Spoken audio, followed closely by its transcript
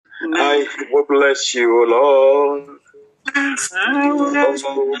I will bless you, Lord. I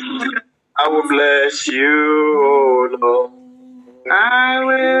will bless you, Lord. I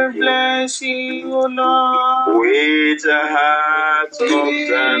will bless you, Lord. With a heart of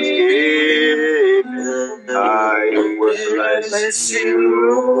thanksgiving, I will bless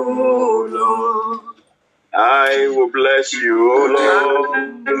you, Lord. I will bless you, O Lord.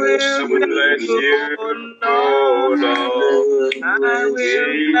 I will bless you, O Lord.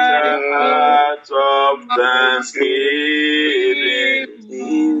 With a heart of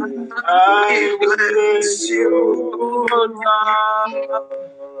thanksgiving, I will bless you, O Lord.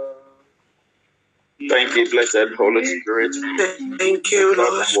 Thank you, blessed Holy Spirit. Thank you,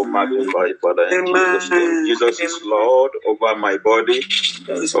 Lord. I will magnify you, Father, in Jesus' name. Jesus is Lord over my body,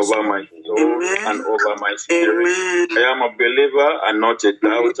 over my soul, and over my spirit. I am a believer and not a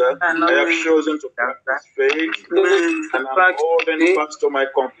doubter. I have chosen to practice faith, and I'm holding fast to my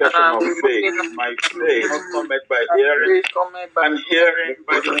confession of faith. My faith cometh by hearing, and hearing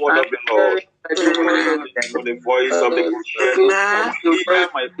by the word of the Lord. To the voice of the good shepherd, I will hear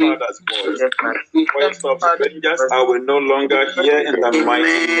my Father's voice. Voice of strangers I will no longer hear in the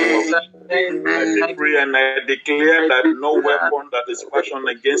mighty name of Jesus. I decree and I declare that no weapon that is fashioned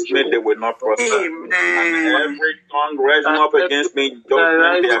against me, they will not prosper. And every tongue rising up against me in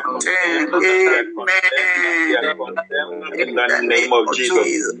judgment, they are condemned. They are condemned in the name of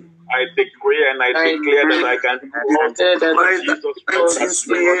Jesus. I decree and I declare that I can do all things through Jesus Christ that strengthens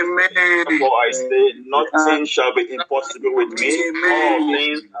me. For I say, nothing shall be impossible with me. All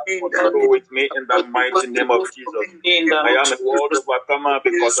things are possible with me in the mighty name of Jesus. I am a world overcomer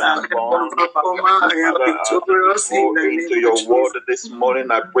because I am born. Father, as we go into your word this morning,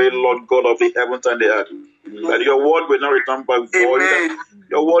 I pray, Lord God of the heavens and the earth, that your word will not return back void.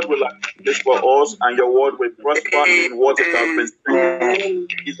 Your word will accomplish for us, and your word will prosper in what it has been sent. In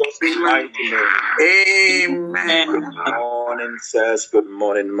Jesus' mighty name. Amen. Good morning, sirs. Good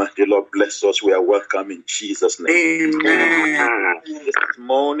morning, my dear Lord. Bless us. We are welcome in Jesus' name. Amen. This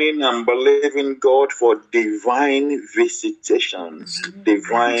morning, I'm believing God for divine visitations.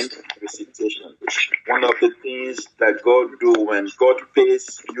 Divine visitation. One of the things that God do when God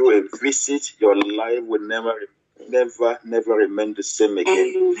pays you a visit, your life will never remain the same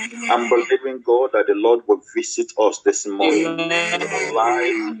again. I'm believing God that the Lord will visit us this morning. Your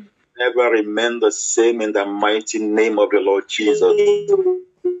life never remain the same in the mighty name of the Lord Jesus.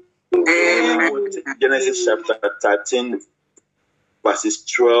 Genesis chapter 13, verses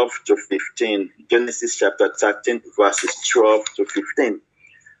 12 to 15. Genesis chapter 13, verses 12 to 15.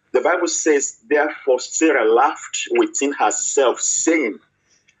 The Bible says, therefore Sarah laughed within herself, saying,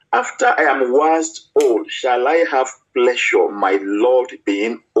 after I am waxed old, shall I have pleasure, my Lord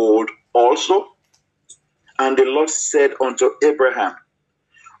being old also? And the Lord said unto Abraham,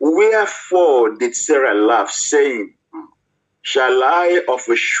 wherefore did Sarah laugh, saying, shall I of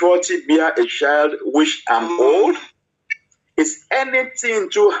a surety bear a child which am old? Is anything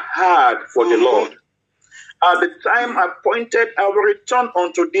too hard for the Lord? At the time appointed, I will return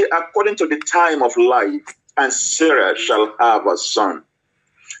unto thee according to the time of life, and Sarah shall have a son.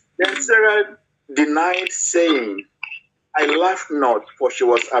 Then Sarah denied, saying, I laughed not, for she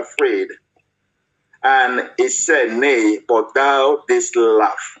was afraid. And he said, nay, but thou didst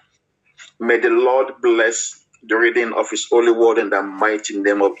laugh. May the Lord bless the reading of his holy word in the mighty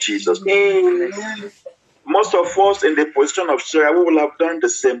name of Jesus. Amen. Most of us in the position of Sarah, we will have done the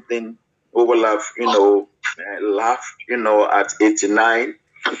same thing. We will have, laughed, at 89.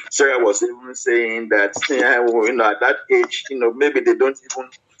 Sarah was even saying that, at that age, maybe they don't even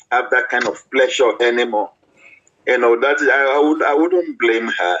have that kind of pleasure anymore. That I wouldn't blame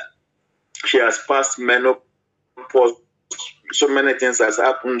her. She has passed menopause. So many things has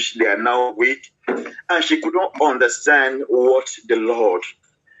happened. They are now weak, and she couldn't understand what the Lord,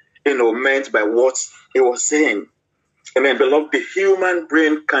 meant by what he was saying. Amen. Beloved, the human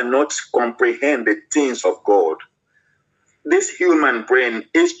brain cannot comprehend the things of God. This human brain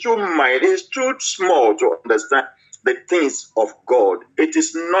is too mild, is too small to understand the things of God. It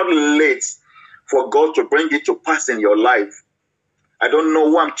is not late for God to bring it to pass in your life. I don't know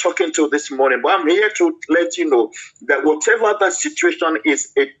who I'm talking to this morning, but I'm here to let you know that whatever that situation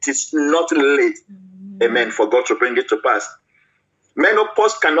is, it is not late, amen, for God to bring it to pass.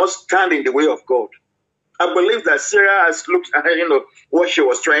 Menopause cannot stand in the way of God. I believe that Sarah has looked at, what she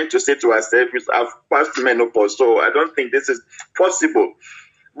was trying to say to herself is, I've passed menopause, so I don't think this is possible.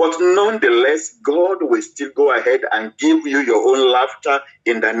 But nonetheless, God will still go ahead and give you your own laughter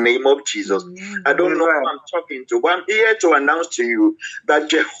in the name of Jesus. I don't know who I'm talking to, but I'm here to announce to you that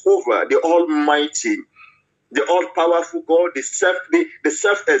Jehovah, the Almighty, the all-powerful God, the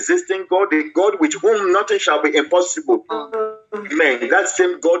self-existing God, the God with whom nothing shall be impossible. Amen. That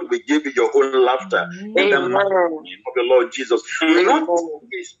same God will give you your own laughter in the mighty name of the Lord Jesus. Nothing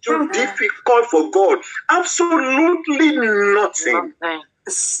is too difficult for God. Absolutely nothing.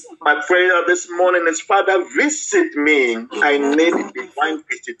 My prayer this morning is, Father, visit me. I need divine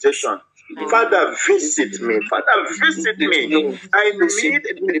visitation. Father, visit me. Father, visit me. I need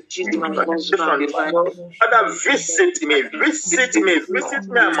divine visitation. Father, visit me. Visit me. Visit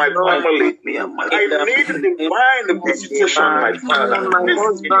me and my family. I need divine visitation, my Father.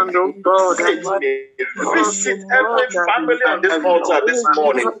 Visit me. Visit every family on this altar this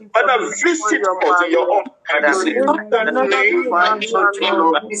morning. Father, visit us in your own kindness. In the name of Jesus.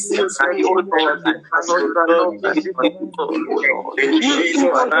 In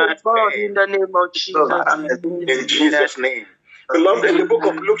Jesus' name. In Jesus' name. Beloved, in the book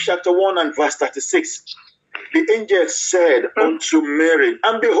of Luke chapter 1 and verse 36, the angel said unto Mary,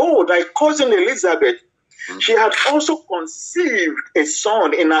 and behold, thy cousin Elizabeth, she had also conceived a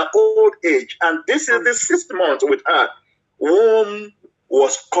son in her old age, and this is the 6th month with her, whom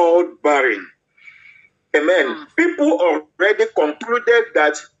was called barren. Amen. People already concluded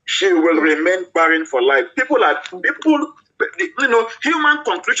that she will remain barren for life. People, human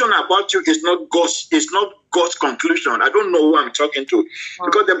conclusion about you is not God's conclusion. I don't know who I'm talking to.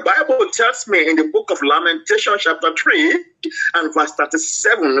 Because the Bible tells me in the book of Lamentation, chapter 3 and verse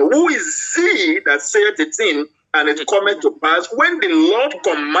 37, who is he that saith a thing and it cometh to pass when the Lord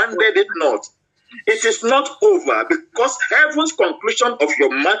commanded it not? It is not over, because heaven's conclusion of your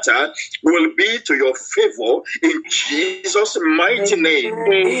matter will be to your favor in Jesus' mighty name.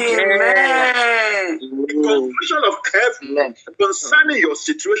 Amen. The conclusion of heaven concerning your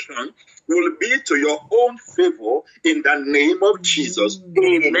situation will be to your own favor in the name of Jesus.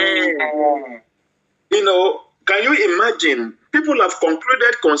 Amen. Can you imagine? People have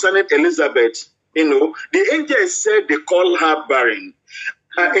concluded concerning Elizabeth. The angel said they call her barren.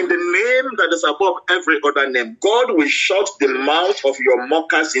 In the name that is above every other name, God will shut the mouth of your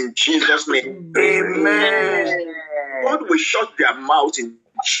mockers in Jesus' name. Amen. God will shut their mouth in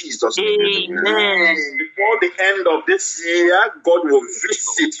Jesus' name. Amen. Before the end of this year, God will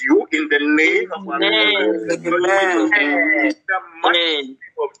visit you in the name of our Lord. In the mighty name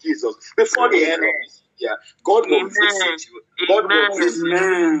of Jesus. Before the end of this year, God will visit you. God will visit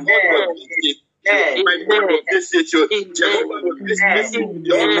you. God will visit you. My God will visit you. Jehovah will visit you.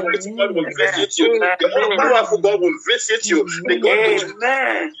 The Almighty God will visit you. The all-powerful God will visit you. The God which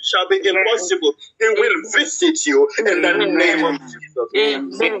shall be impossible. He will visit you in the name of Jesus.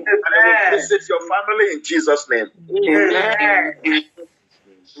 Amen. And He will visit your family in Jesus' name. Amen.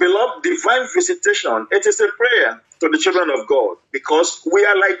 Beloved, divine visitation, it is a prayer to the children of God, because we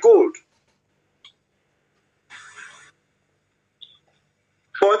are like gold.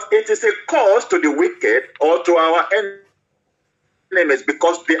 But it is a cause to the wicked or to our enemies,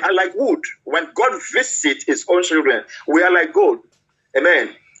 because they are like wood. When God visits his own children, we are like gold.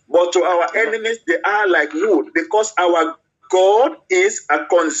 Amen. But to our enemies, they are like wood, because our God is a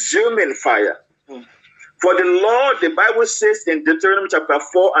consuming fire. For the Lord, the Bible says in Deuteronomy chapter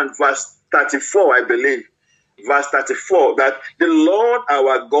 4 and verse 34, I believe, verse 34, that the Lord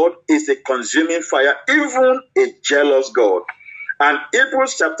our God is a consuming fire, even a jealous God. And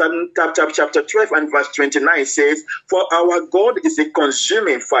Hebrews chapter 12 and verse 29 says, for our God is a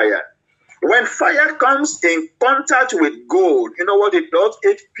consuming fire. When fire comes in contact with gold, you know what it does?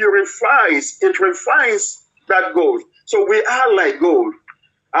 It purifies, it refines that gold. So we are like gold.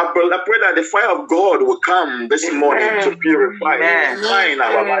 I pray that the fire of God will come this morning to purify and refine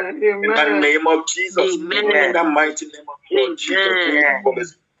our life. In the name of Jesus. In the mighty name of Lord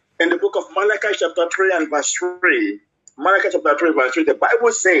Jesus. In the book of Malachi chapter 3 and verse 3, Malachi chapter 3 verse 3, the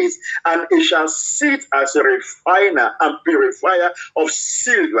Bible says, and it shall sit as a refiner and purifier of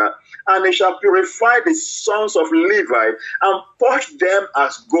silver, and it shall purify the sons of Levi, and purge them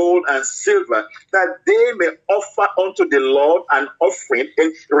as gold and silver, that they may offer unto the Lord an offering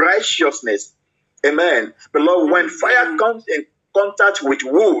in righteousness. Amen. Beloved, when fire comes in contact with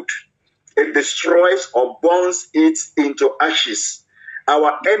wood, it destroys or burns it into ashes.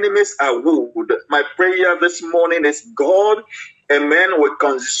 Our enemies are wood. My prayer this morning is God, amen, will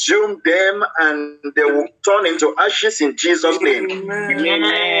consume them and they will turn into ashes in Jesus' name.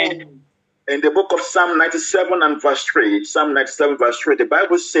 Amen. In the book of Psalm 97 and verse 3, Psalm 97 verse 3, the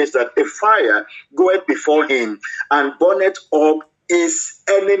Bible says that a fire goeth before him and burneth up his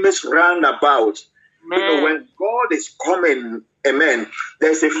enemies round about. When God is coming, amen,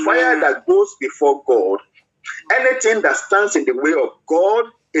 there's a fire that goes before God. Anything that stands in the way of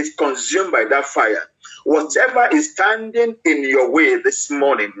God is consumed by that fire. Whatever is standing in your way this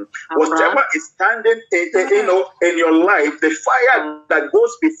morning, whatever is standing in your life, the fire that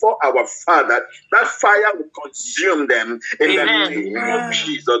goes before our Father, that fire will consume them in the name of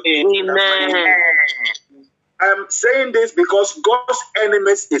Jesus. Amen. I'm saying this because God's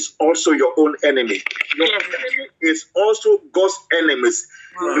enemies is also your own enemy. Your enemy is also God's enemies.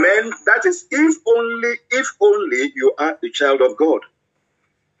 Men, that is if only you are the child of God.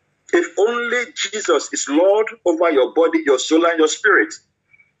 If only Jesus is Lord over your body, your soul, and your spirit.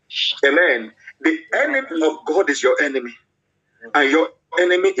 Amen. The enemy of God is your enemy. And your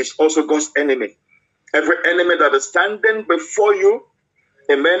enemy is also God's enemy. Every enemy that is standing before you,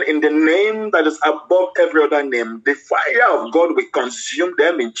 amen, in the name that is above every other name, the fire of God will consume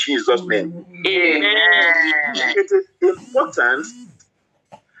them in Jesus' name. Amen. It is important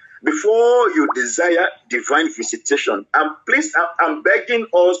before you desire divine visitation. And please, I'm begging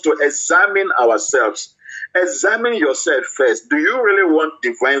us to examine ourselves. Examine yourself first. Do you really want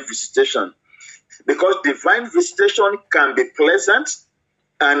divine visitation? Because divine visitation can be pleasant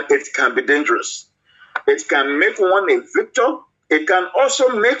and it can be dangerous. It can make one a victor. It can also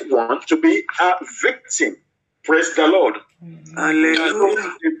make one to be a victim. Praise the Lord.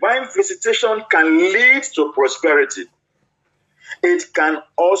 Hallelujah. Divine visitation can lead to prosperity. It can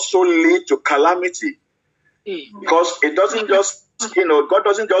also lead to calamity. Because it doesn't just, God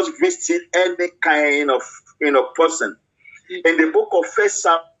doesn't just visit any kind of, person. In the book of 1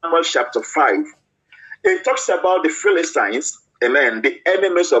 Samuel chapter 5, it talks about the Philistines, amen, the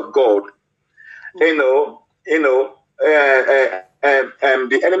enemies of God. The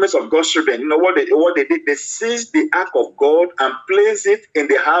enemies of God's children, what they did, they seized the ark of God and placed it in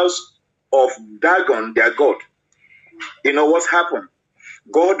the house of Dagon, their god. You know what happened?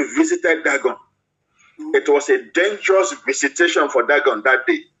 God visited Dagon. It was a dangerous visitation for Dagon that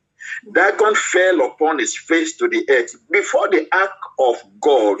day. Dagon fell upon his face to the earth. Before the ark of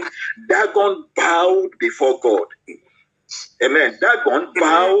God, Dagon bowed before God. Amen. Dagon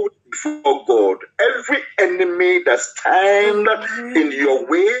bowed before God. Every enemy that stands in your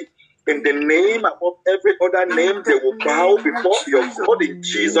way, in the name above every other name, they will bow before your God in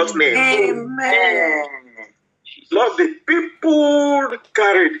Jesus' name. Amen. Lord, the people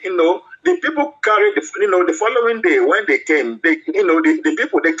carried, the following day when they came, the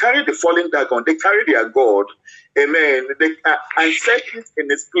people, they carried the fallen Dagon, they carried their God, amen, and set it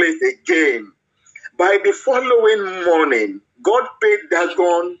in its place again. By the following morning, God paid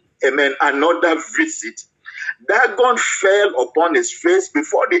Dagon, amen, another visit. Dagon fell upon his face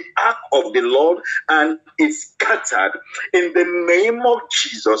before the ark of the Lord and it scattered in the name of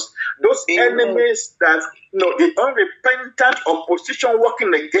Jesus. Those enemies that, the unrepentant opposition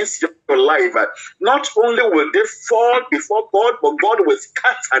working against your life, not only will they fall before God, but God will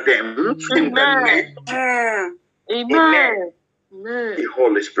scatter them in the name of Amen. the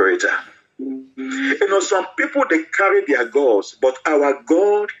Holy Spirit. Some people, they carry their gods, but our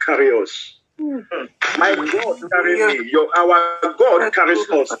God carries us. My God carry me. Our God carries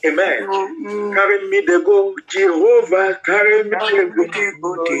us. Amen. Carry me, they go. Jehovah, carry me,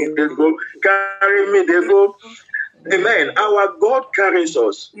 they go. Carry me, they go. Amen. Our God carries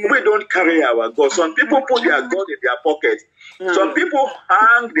us. We don't carry our God. Some people put their God in their pocket. Some people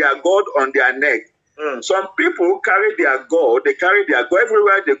hang their God on their neck. Some people carry their God. They carry their God.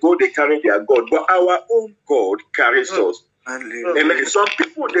 Everywhere they go, they carry their God. But our own God carries us. Amen. Some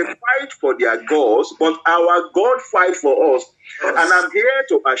people, they fight for their gods, but our God fight for us. And I'm here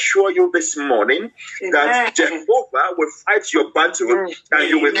to assure you this morning that Jehovah will fight your battle and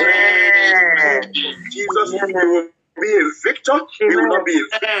you will win. Jesus, you will be a victor. You will not be a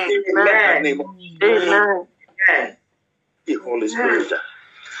victim in the name of Jesus. The Holy Spirit.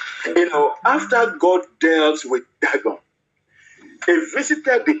 After God dealt with Dagon, he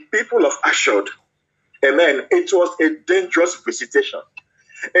visited the people of Ashdod. Amen. It was a dangerous visitation.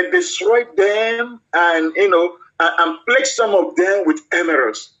 It destroyed them and plagued some of them with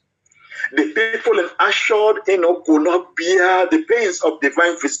emeralds. The people in Ashdod, could not bear the pains of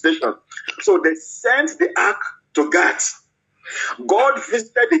divine visitation. So they sent the ark to Gath. God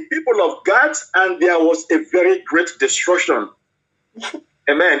visited the people of Gath and there was a very great destruction.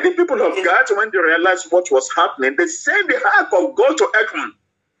 Amen. The people of Gath, when they realized what was happening, they sent the ark of God to Ekron.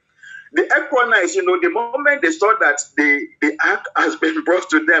 The Ekronites, the moment they saw that the ark has been brought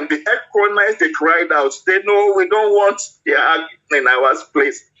to them, the Ekronites, they cried out, they know we don't want the ark in our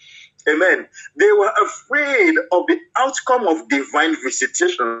place. Amen. They were afraid of the outcome of divine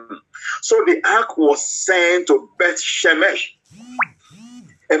visitation. So the ark was sent to Beth Shemesh.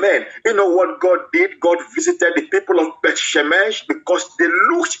 Amen. You know what God did? God visited the people of Beth Shemesh because they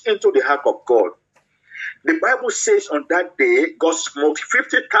looked into the ark of God. The Bible says on that day, God smote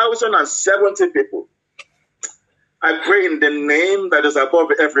 50,070 people. I pray in the name that is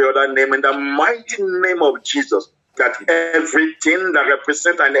above every other name, in the mighty name of Jesus, that everything that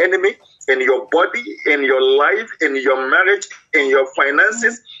represents an enemy in your body, in your life, in your marriage, in your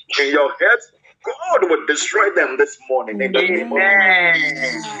finances, in your health, God will destroy them this morning in the name of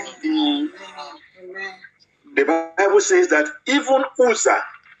Jesus. The Bible says that even Uzzah,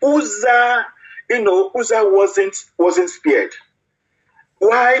 Uzzah wasn't spared.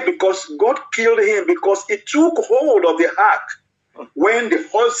 Why? Because God killed him because he took hold of the ark when the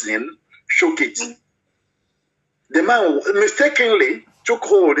husband shook it. The man mistakenly took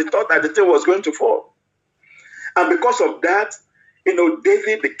hold. He thought that the thing was going to fall. And because of that,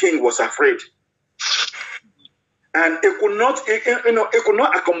 David the king was afraid. And he could not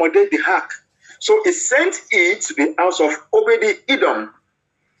accommodate the ark. So he sent it to the house of Obed-Edom.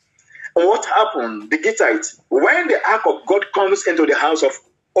 And what happened? The Gittite, when the ark of God comes into the house of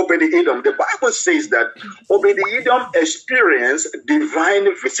Obed-Edom, the Bible says that Obed-Edom experienced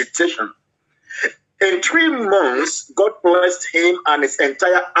divine visitation. In 3 months, God blessed him and his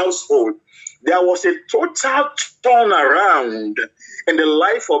entire household. There was a total turnaround in the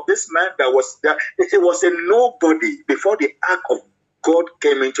life of this man he was a nobody before the ark of God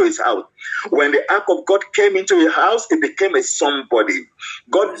came into his house. When the ark of God came into his house, it became a somebody.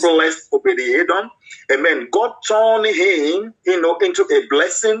 God blessed Obed-Edom. Amen. God turned him, into a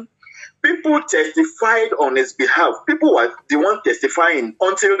blessing. People testified on his behalf. People were the one testifying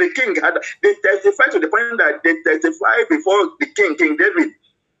until the king they testified to the point that they testified before the king, King David.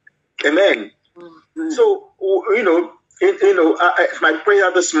 Amen. So, my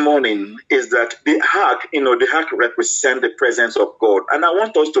prayer this morning is that the ark represents the presence of God. And I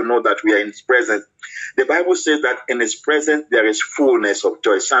want us to know that we are in his presence. The Bible says that in his presence there is fullness of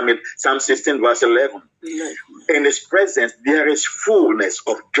joy. Psalm 16 verse 11. In his presence there is fullness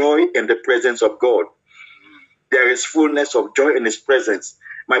of joy in the presence of God. There is fullness of joy in his presence.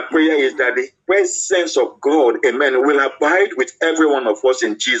 My prayer is that the presence of God, amen, will abide with every one of us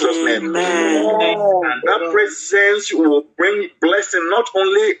in Jesus' name. Amen. And that presence will bring blessing, not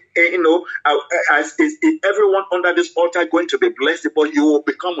only, as is everyone under this altar going to be blessed, but you will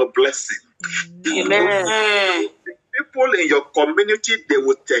become a blessing. Amen. The people in your community, they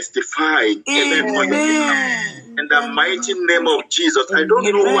will testify. Amen. In the mighty name of Jesus. I don't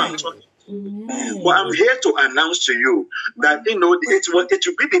know who I'm talking to. But I'm here to announce to you that it will be the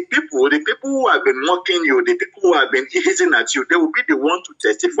people who have been mocking you, the people who have been hitting at you, they will be the one to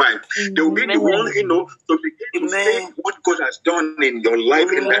testify. They will be the one, to begin to say what God has done in your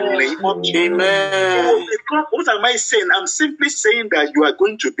life in the name of Jesus. What am I saying? I'm simply saying that you are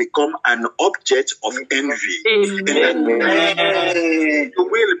going to become an object of envy. You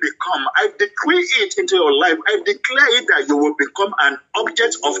will become. I decree it into your life. I declare it that you will become an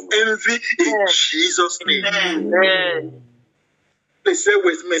object of envy in Jesus' name. Amen. Please say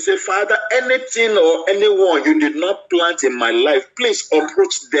with me, say, Father, anything or anyone you did not plant in my life, please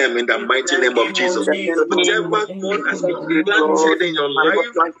approach them in the mighty name of Jesus. Whatever God has planted in your life,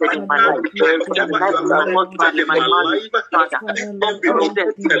 whatever you have planted in my life, let them be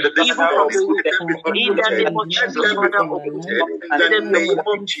uprooted. This morning, let them be uprooted. Let them be uprooted in the name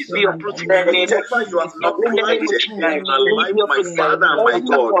of Jesus. Whatever you have not planted in my life, my Father and my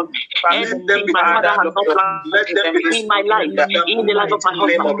God, let them be uprooted. Let them be in my life, in the life of my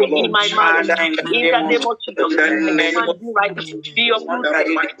husband, in my marriage, in the name of Jesus. Be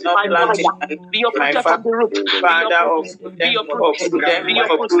uprooted, my father, be uprooted from the root, be uprooted, be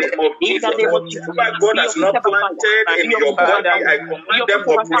uprooted, in the name of Jesus. God has not planted in your body, I command them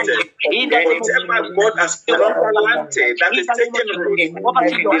uprooted. Whatever God has not planted, that is taken root,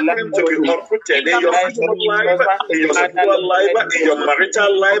 command them to be uprooted in your physical life, in your sexual life, in your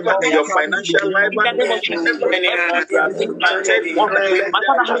marital life, in your financial life. In the name of Jesus. My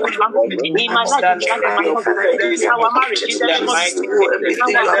father has not planted in my life, in the life of my husband, in our marriage, in the name of Jesus.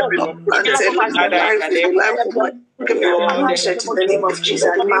 In our home, in the life of my husband. In the name of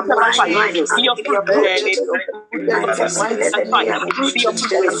Jesus, in my mind, be uprooted.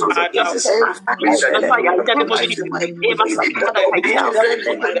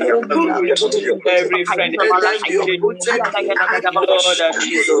 every friend, Lord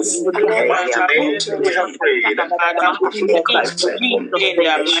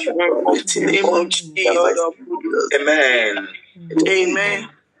of Jesus, Amen. Amen.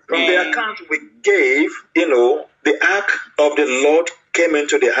 From the account we gave, the ark of the Lord came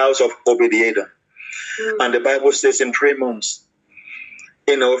into the house of Obed-Edom. And the Bible says in 3 months,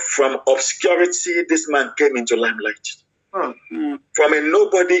 from obscurity, this man came into limelight. From a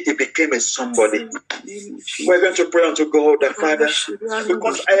nobody, he became a somebody. We're going to pray unto God, the Father,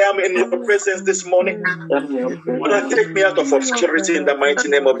 because I am in your presence this morning. Father, take me out of obscurity in the mighty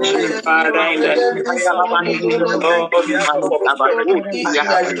name of Jesus. Father, take me out of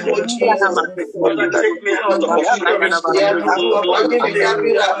obscurity. Father, take me out of obscurity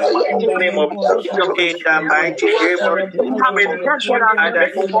in the name of Jesus. In the mighty name of Jesus.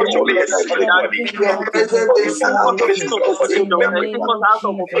 To be a somebody.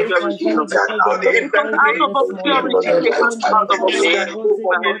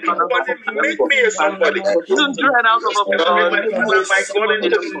 Make me a somebody. My God, in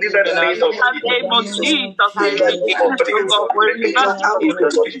the name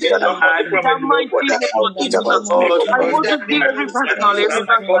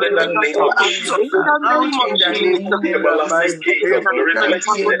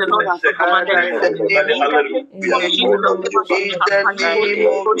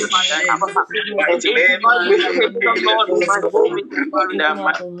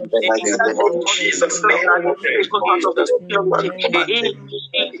of Jesus.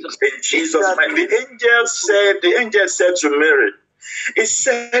 The angel said to Mary, he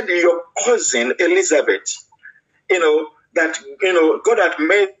said, your cousin Elizabeth, that God had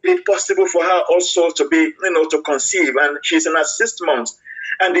made it possible for her also to be, to conceive, and she's in her 6th month.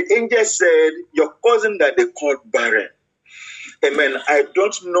 And the angel said, your cousin that they called barren. Amen. I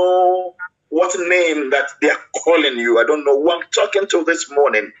don't know what name that they are calling you. I don't know who I'm talking to this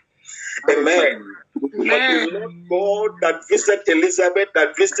morning. Amen. But the Lord God that visited Elizabeth,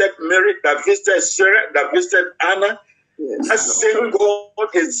 that visited Mary, that visited Sarah, that visited Anna, that same God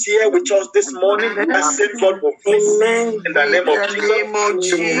is here with us this morning. That same God will visit in the name of Jesus.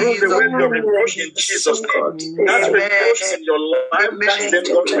 To remove away the reproach in Jesus' name. That reproach in your life, that same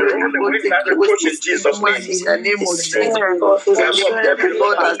God will remove away that reproach in Jesus' name. In the name of Jesus.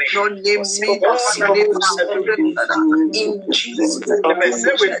 God has not named me in Jesus' name.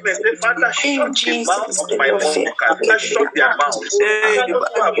 Say with me, say, Father, shut the mouth of my mockers. Shut their mouth.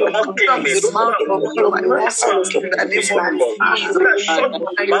 Mocking me. Those who are mocking my mouth. Shut my mouth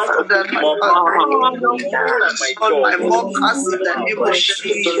of my mockers in the name of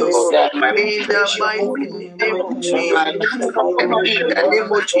Jesus. In the mighty name of Jesus. In the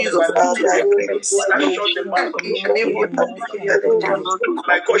name of Jesus.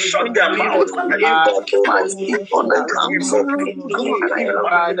 My God, shut their mouth. In the name of Jesus.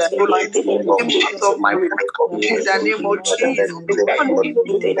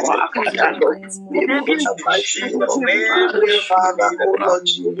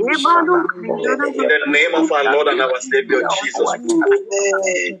 In the name of our Lord and our Savior Jesus.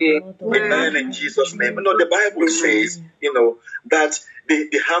 Amen. In Jesus' name. The Bible says, that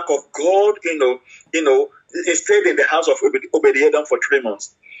the ark of God, it stayed in the house of Obed-Edom for 3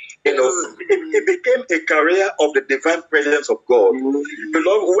 months. It became a carrier of the divine presence of God.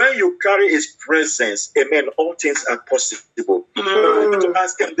 Beloved, when you carry His presence, amen, all things are possible. I want to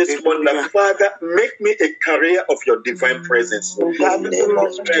ask Him this morning, Father, make me a carrier of your divine presence. A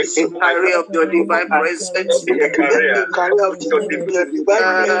carrier of your divine presence. A carrier of your divine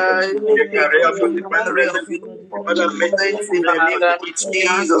presence. A carrier of your divine presence. Father, make me in the name of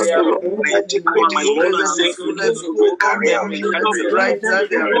Jesus.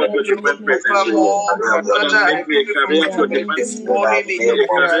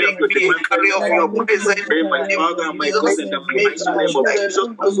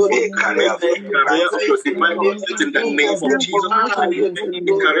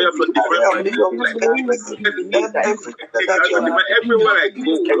 Everywhere I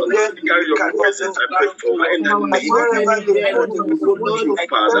go, carry your presence. I pray for my Father,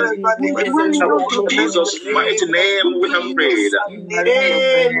 in Jesus' mighty name we have prayed.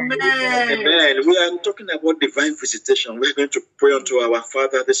 Amen. We are talking about divine visitation. We're going to pray unto our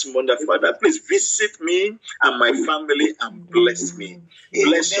Father this morning. Father, please visit me and my family and bless me.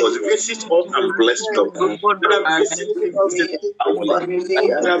 Bless us. Visit us and bless us.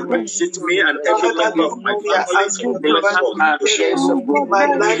 Father, visit me and every member of my family and bless us.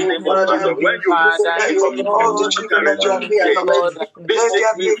 When you visit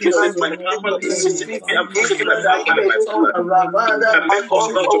me, visit my family, visit me and visit my family, my Father. And make us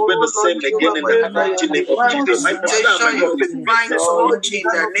not to be the same again in the mighty name of Jesus. My Father, my God, please visit my family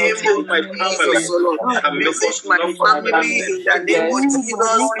and make us not to be the same in the name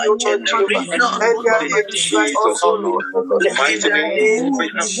of Jesus. In the mighty name we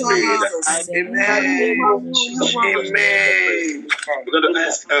have prayed. Amen. Amen. We're going to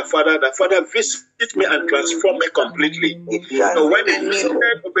ask our Father that, Father, visit me and transform transform me completely. When he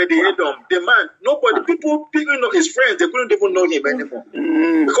visited Obed-Edom, the man, nobody, people, his friends, they couldn't even know him anymore.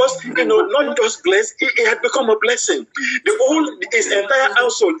 Because, not just blessed, he had become a blessing. His entire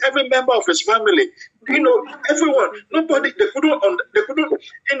household, every member of his family, everyone, nobody, they couldn't,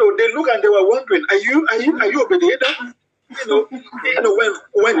 they look and they were wondering, are you Obed-Edom?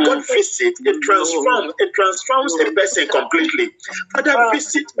 When God visits, it transforms a person completely. Father,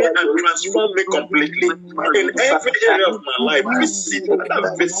 visit me and transform me completely. In every area of my life,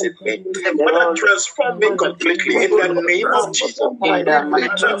 visit me. Father, transform me completely in the name of Jesus. My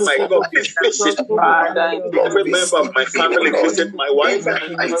God, please visit every member of my family, visit my wife,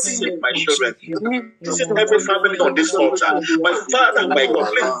 and visit my children. Visit every family on this altar. My Father, my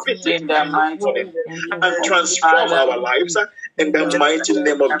God, please visit and transform our lives in the mighty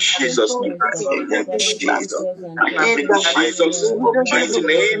name of Jesus. In Jesus' mighty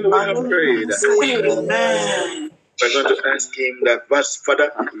name we have prayed. Amen. We're going to ask him that,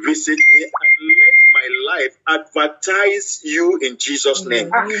 Father, visit me and let my life advertise you in Jesus' name.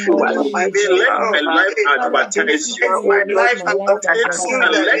 Let my life advertise you. My life advertise you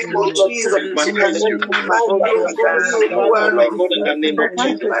in the name of Jesus. Advertise you. My God, in the name of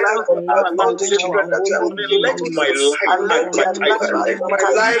Jesus. Let my life advertise you.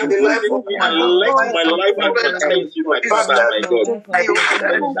 Let my life advertise you, my Father, my God. In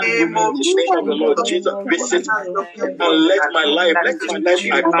the name of the Lord Jesus, visit me. And let my life advertise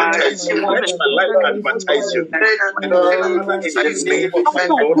you. Let my life advertise you. In the name of my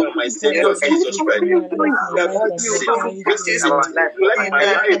Lord and my Savior Jesus Christ. Let my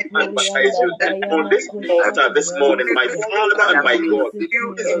life advertise you. On this altar this morning, my Father and my God,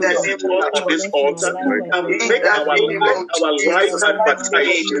 visit us on this altar and make our life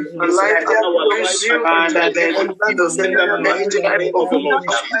advertise you. Our life advertise you. In the mighty name of the Lord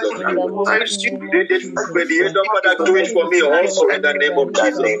Jesus. Father, do it for me also in the name of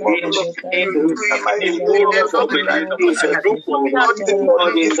Jesus. Do for me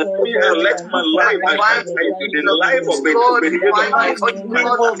and let my life advertise you. The life of Obed-Edom.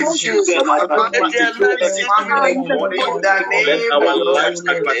 Let our lives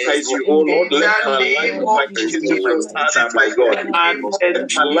advertise you, oh Lord. Let my life advertise you, my Father, my God.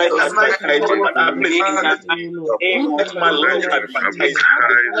 Let my life advertise you, Father, please. Let my life advertise you.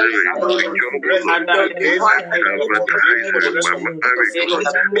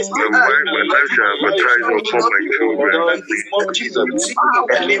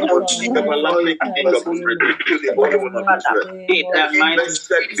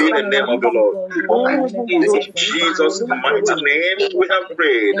 Blessed be the name of the Lord. In Jesus' mighty name we have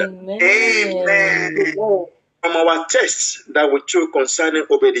prayed. Amen. From our text that we took concerning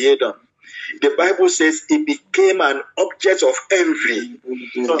Obed-Edom, the Bible says he became an object of envy.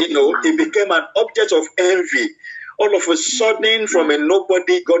 He became an object of envy. All of a sudden, from a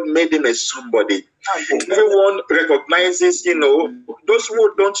nobody, God made him a somebody. Everyone recognizes, those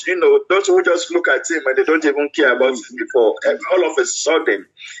who don't, those who just look at him and they don't even care about him before. All of a sudden,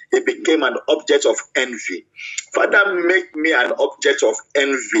 he became an object of envy. Father, make me an object of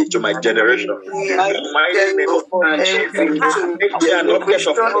envy to my generation. Make me an object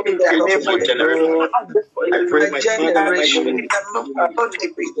of envy to my generation. I pray, my Father, my God.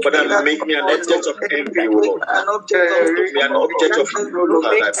 Father, make me an object of envy, Lord. Make me an object of envy,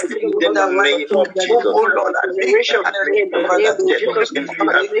 Father. In the name of Jesus. My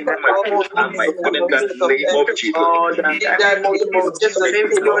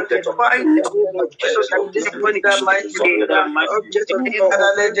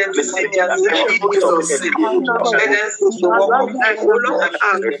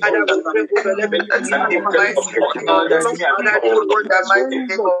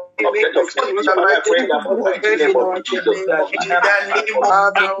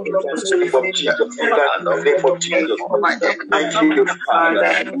God, in the name of Jesus. Thank you,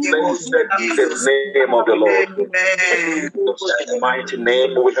 Father. Blessed be the name of the Lord. In the mighty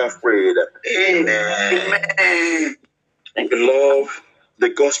name we have prayed. Amen. Beloved, the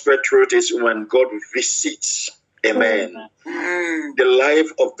gospel truth is when God visits, amen, the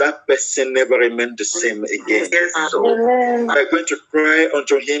life of that person never remained the same again. We're going to cry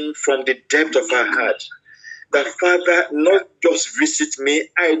unto him from the depth of our heart that Father, not just visit me.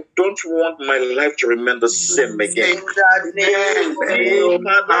 I don't want my life to remain the same again. Father,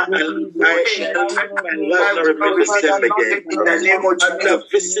 I want my life to remain the same again. Father,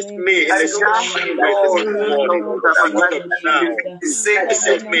 visit me in a special way this morning.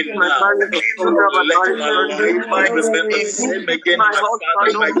 Visit me now. Let my life remain the same again. My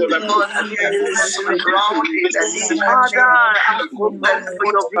Father, my God,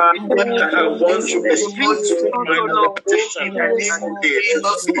 I want to experience my meditation.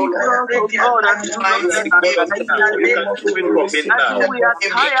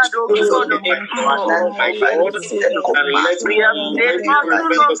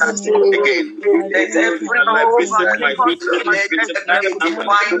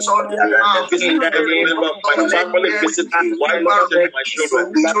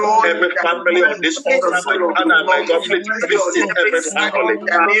 Every family on this altar, my Father, my God, please visit every family.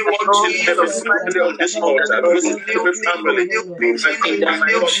 Every family on this altar, visit every family. Visit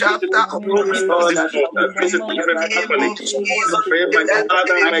every family. Pray, my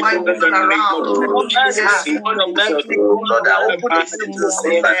Father, my God, in the name of Jesus.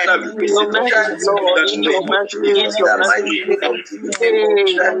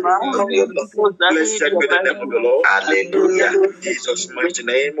 Blessed be the name of the Lord. Hallelujah. In Jesus' mighty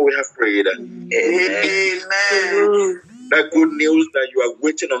name we have prayed. Amen. That good news that you are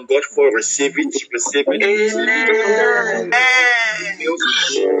waiting on God for, receive it. Receive it. Amen. Good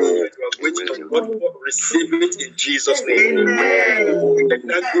news that you are waiting on God for, receive it in Jesus' name. Amen.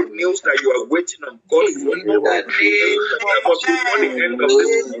 That good news that you are waiting on God for, before the end of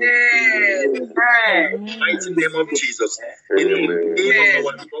this mighty name of Jesus. In the name of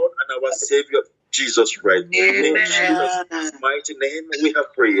our Lord and our Savior, Jesus Christ. In Jesus' mighty name we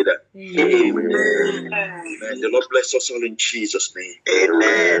have prayed. Amen. The Lord bless us all in Jesus' name.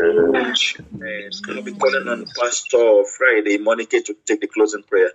 Amen. I'll be calling on Pastor Friday, Monica, to take the closing prayer.